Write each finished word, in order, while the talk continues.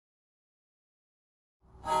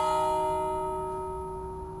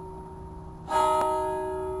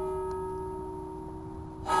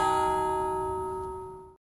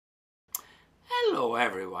Hello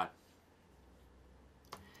everyone.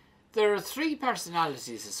 There are three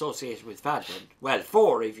personalities associated with Advent. Well,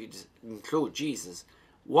 four if you include Jesus.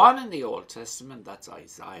 One in the Old Testament, that's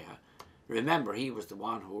Isaiah. Remember, he was the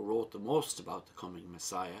one who wrote the most about the coming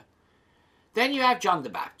Messiah. Then you have John the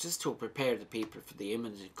Baptist, who prepared the people for the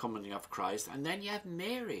imminent coming of Christ. And then you have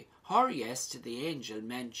Mary. Her yes to the angel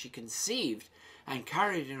meant she conceived and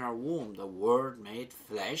carried in her womb the Word made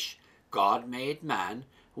flesh, God made man,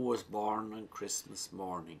 who was born on Christmas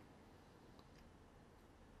morning.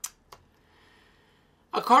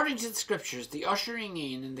 According to the scriptures, the ushering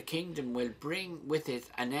in the kingdom will bring with it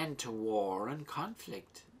an end to war and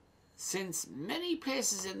conflict. Since many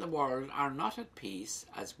places in the world are not at peace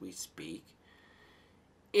as we speak,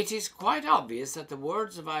 it is quite obvious that the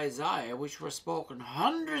words of Isaiah, which were spoken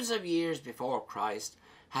hundreds of years before Christ,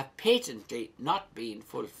 have patently not been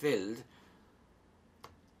fulfilled.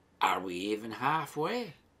 Are we even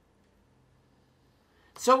halfway?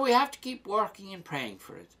 So we have to keep working and praying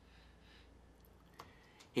for it.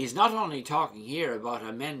 He's not only talking here about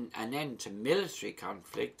an end to military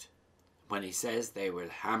conflict, when he says they will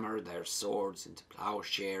hammer their swords into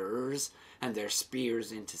plowshares and their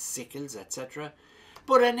spears into sickles, etc.,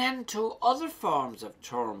 but an end to other forms of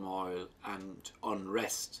turmoil and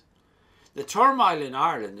unrest. The turmoil in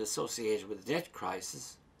Ireland associated with the debt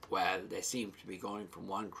crisis, well, they seem to be going from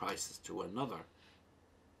one crisis to another.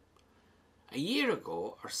 A year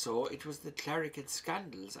ago or so, it was the clerical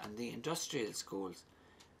scandals and the industrial schools.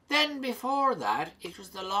 Then before that, it was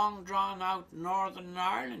the long drawn out Northern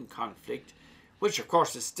Ireland conflict, which of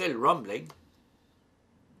course is still rumbling.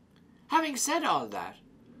 Having said all that,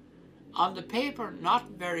 on the paper not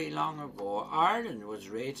very long ago, Ireland was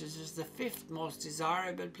rated as the 5th most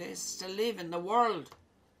desirable place to live in the world.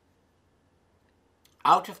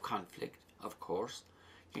 Out of conflict, of course,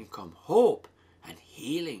 can come hope and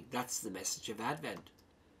healing. That's the message of Advent.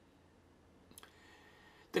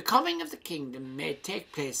 The coming of the kingdom may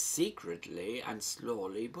take place secretly and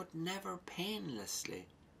slowly, but never painlessly.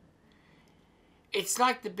 It's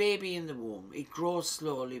like the baby in the womb. It grows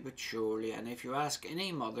slowly but surely, and if you ask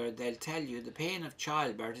any mother, they'll tell you the pain of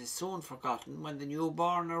childbirth is soon forgotten when the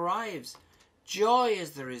newborn arrives. Joy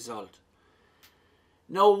is the result.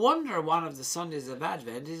 No wonder one of the Sundays of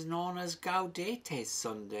Advent is known as Gaudete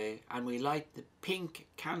Sunday, and we light the pink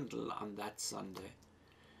candle on that Sunday.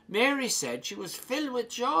 Mary said she was filled with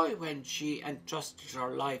joy when she entrusted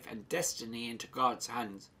her life and destiny into God's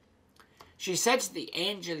hands. She said to the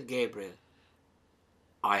angel Gabriel,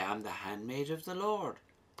 "I am the handmaid of the Lord.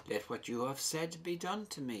 Let what you have said be done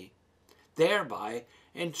to me," thereby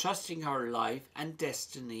entrusting her life and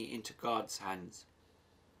destiny into God's hands.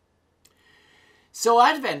 So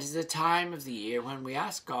Advent is a time of the year when we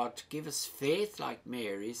ask God to give us faith like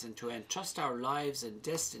Mary's and to entrust our lives and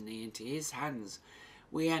destiny into his hands.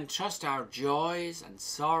 We entrust our joys and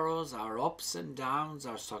sorrows, our ups and downs,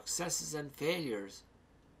 our successes and failures.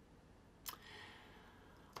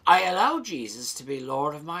 I allow Jesus to be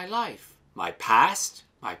Lord of my life, my past,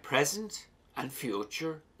 my present and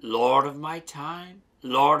future, Lord of my time,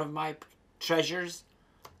 Lord of my treasures,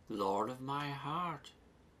 Lord of my heart.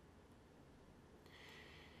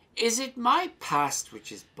 Is it my past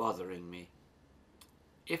which is bothering me?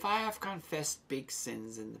 If I have confessed big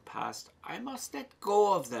sins in the past, I must let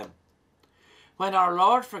go of them. When our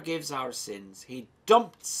Lord forgives our sins, he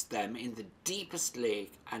dumps them in the deepest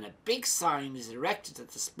lake, and a big sign is erected at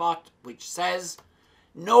the spot which says,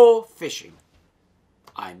 "No fishing."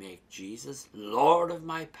 I make Jesus Lord of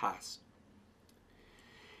my past.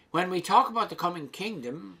 When we talk about the coming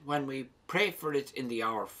kingdom, when we pray for it in the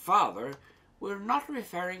Our Father, we're not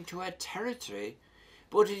referring to a territory,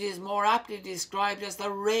 but it is more aptly described as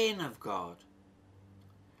the reign of God.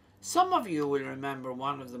 Some of you will remember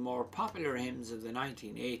one of the more popular hymns of the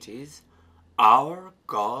 1980s, "Our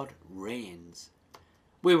God Reigns."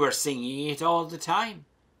 We were singing it all the time.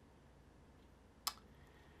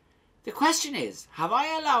 The question is, have I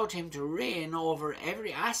allowed him to reign over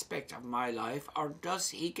every aspect of my life, or does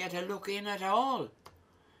he get a look in at all?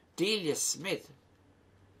 Delia Smith,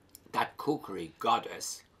 that cookery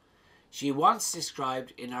goddess, she once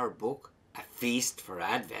described in her book, A Feast for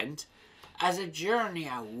Advent, as a journey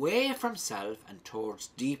away from self and towards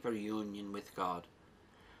deeper union with God.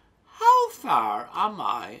 How far am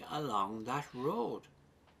I along that road?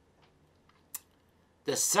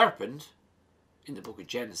 The serpent, in the book of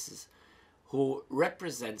Genesis, who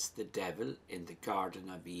represents the devil in the Garden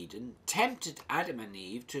of Eden, tempted Adam and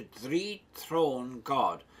Eve to dethrone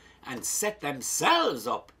God and set themselves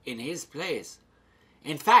up in his place.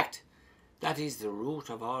 In fact, that is the root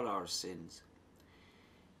of all our sins.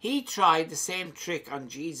 He tried the same trick on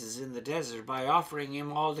Jesus in the desert by offering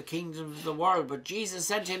him all the kingdoms of the world, but Jesus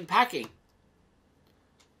sent him packing.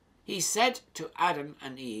 He said to Adam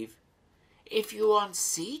and Eve, if you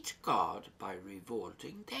unseat God by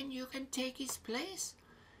revolting, then you can take his place,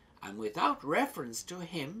 and without reference to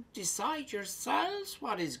him, decide yourselves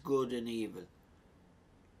what is good and evil.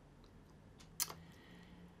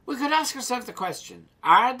 We could ask ourselves the question,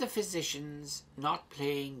 are the physicians not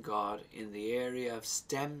playing God in the area of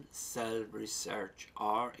stem cell research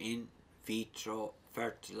or in vitro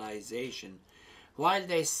fertilization, while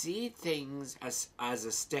they see things as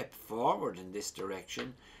a step forward in this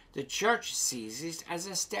direction? The church sees it as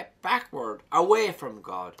a step backward, away from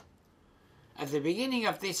God. At the beginning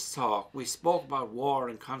of this talk, we spoke about war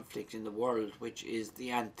and conflict in the world, which is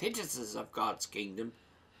the antithesis of God's kingdom.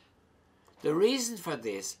 The reason for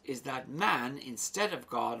this is that man, instead of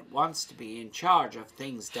God, wants to be in charge of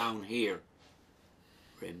things down here.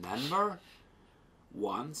 Remember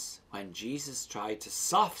once when Jesus tried to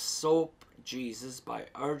soft soap Jesus by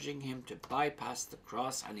urging him to bypass the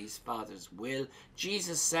cross and his Father's will,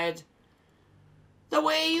 Jesus said, the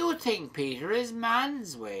way you think, Peter, is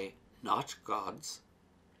man's way, not God's.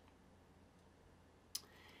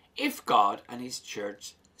 If God and his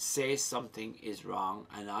church say something is wrong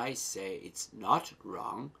and I say it's not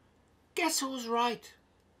wrong, guess who's right?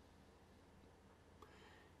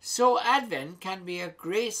 So Advent can be a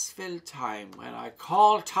grace-filled time when I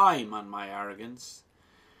call time on my arrogance.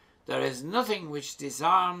 There is nothing which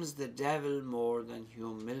disarms the devil more than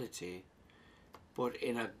humility, but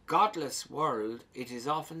in a godless world it is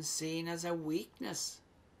often seen as a weakness.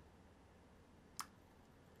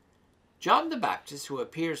 John the Baptist, who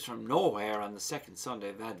appears from nowhere on the second Sunday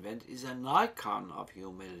of Advent, is an icon of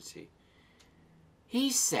humility.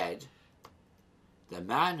 He said, the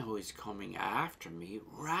man who is coming after me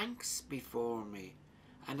ranks before me,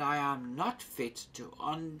 and I am not fit to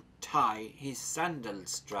untie his sandal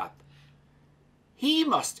strap. He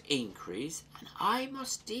must increase, and I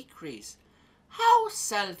must decrease. How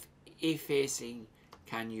self-effacing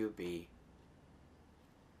can you be?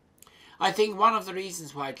 I think one of the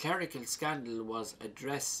reasons why clerical scandal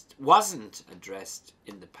wasn't addressed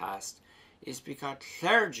in the past is because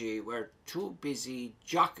clergy were too busy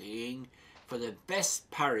jockeying for the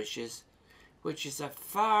best parishes, which is a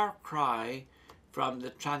far cry from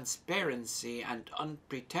the transparency and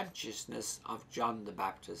unpretentiousness of John the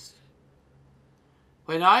Baptist.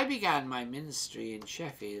 When I began my ministry in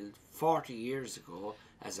Sheffield 40 years ago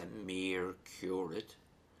as a mere curate,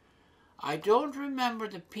 I don't remember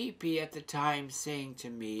the PP at the time saying to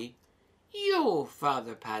me, you,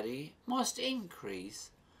 Father Paddy, must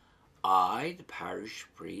increase. I, the parish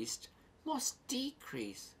priest, must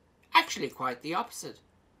decrease. Actually, quite the opposite.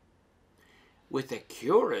 With the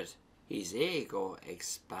curate, his ego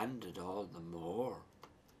expanded all the more.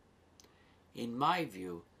 In my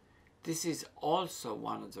view, this is also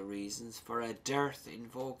one of the reasons for a dearth in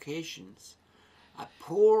vocations. A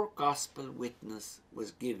poor gospel witness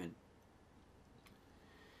was given.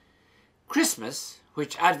 Christmas,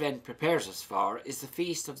 which Advent prepares us for, is the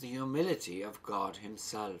feast of the humility of God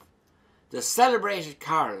himself. The celebrated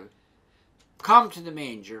carol, Come to the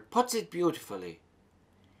Manger, puts it beautifully.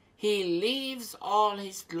 He leaves all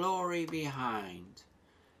his glory behind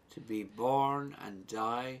to be born and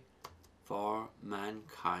die for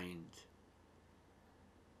mankind.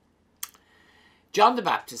 John the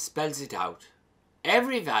Baptist spells it out.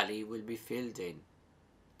 Every valley will be filled in.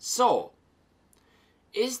 So,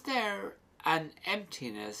 is there an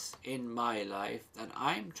emptiness in my life that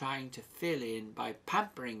I'm trying to fill in by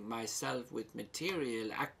pampering myself with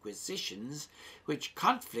material acquisitions which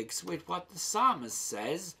conflicts with what the psalmist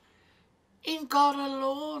says, in God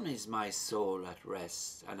alone is my soul at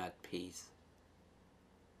rest and at peace.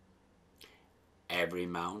 Every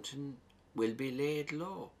mountain will be laid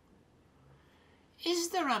low. Is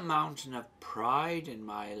there a mountain of pride in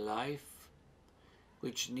my life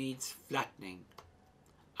which needs flattening?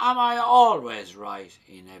 Am I always right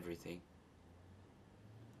in everything?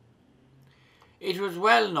 It was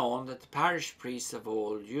well known that the parish priests of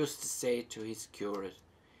old used to say to his curate,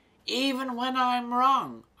 even when I'm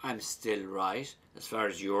wrong, I'm still right, as far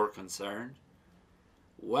as you're concerned.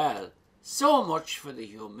 Well, so much for the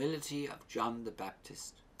humility of John the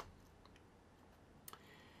Baptist.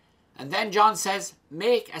 And then John says,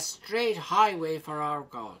 make a straight highway for our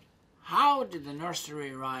God. How did the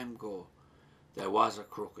nursery rhyme go? There was a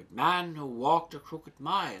crooked man who walked a crooked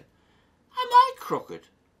mile. Am I crooked?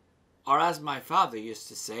 Or as my father used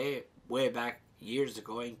to say way back years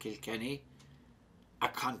ago in Kilkenny, a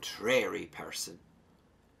contrary person.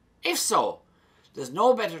 If so, There's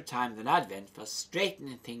no better time than Advent for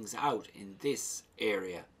straightening things out in this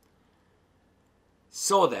area.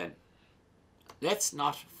 So then, let's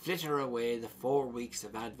not fritter away the 4 weeks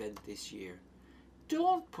of Advent this year.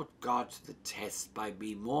 Don't put God to the test by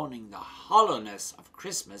bemoaning the hollowness of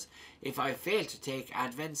Christmas if I fail to take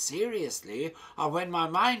Advent seriously, or when my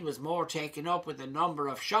mind was more taken up with the number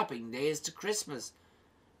of shopping days to Christmas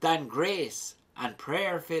than grace and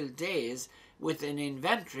prayer-filled days, with an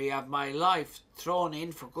inventory of my life thrown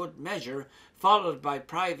in for good measure, followed by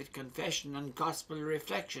private confession and gospel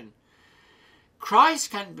reflection.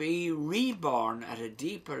 Christ can be reborn at a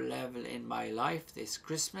deeper level in my life this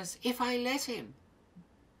Christmas if I let him.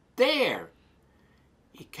 There,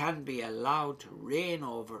 he can be allowed to reign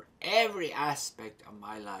over every aspect of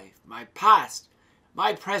my life, my past,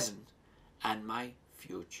 my present, and my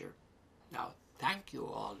future. Now, thank you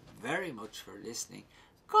all very much for listening.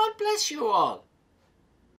 God bless you all.